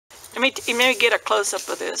Let me get a close-up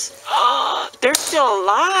of this. They're still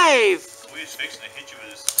alive. We was fixing to hit you with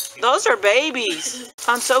this. Those are babies.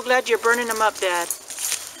 I'm so glad you're burning them up, Dad.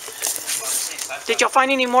 Did y'all find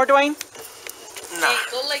any more, Dwayne? No. Hey,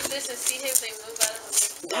 go like this and see if they move out of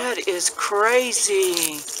the way. That is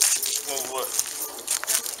crazy. Move what?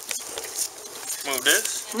 Move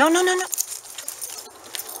this? No.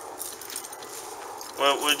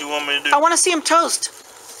 What do you want me to do? I want to see them toast.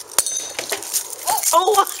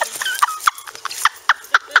 Oh!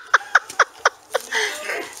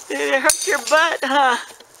 It hurt your butt, huh?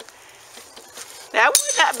 That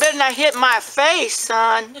would not better not hit my face,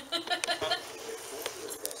 son.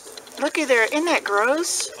 Looky there, isn't that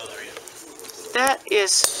gross? That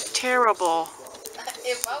is terrible.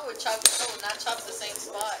 If I would chop it, I would not chop the same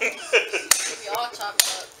spot. We all chopped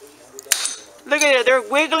up. Look at it, they're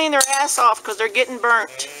wiggling their ass off because they're getting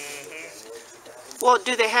burnt. Well,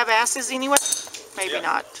 do they have asses anyway? Maybe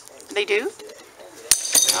not. They do?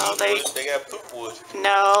 No, they got poop wood.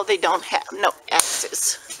 No, they don't have no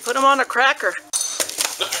asses. Put them on a cracker.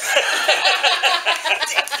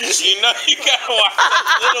 You know you gotta watch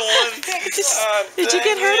that little one. Did you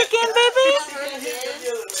get hurt again, baby?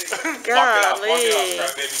 Golly.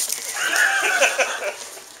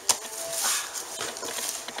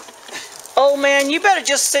 Oh man, you better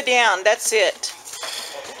just sit down. That's it.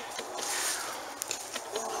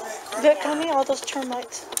 Look, come here, all those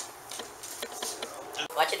termites.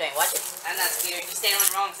 Watch it, Dwayne, watch it. I'm not scared. You stand on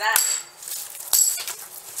the wrong side.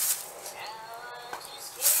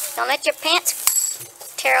 Don't let your pants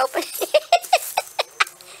tear open.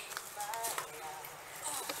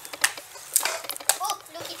 Oh,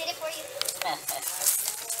 Lukey did it for you.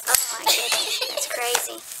 Oh my goodness, that's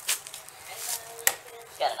crazy.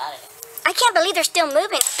 Got a knot in it. I can't believe they're still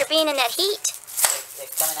moving after being in that heat.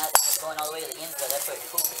 They're coming out, they're going all the way to the end, so that's where it's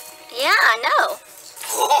cool. Yeah, I know.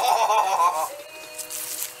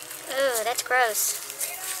 Ooh, that's gross.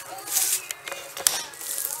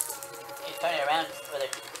 You turn it around where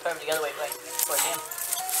they're curved the other way, right towards him.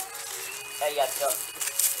 There you got to go.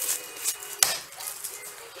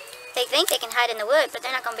 They think they can hide in the wood, but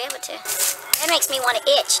they're not going to be able to. That makes me want to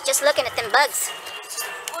itch, just looking at them bugs.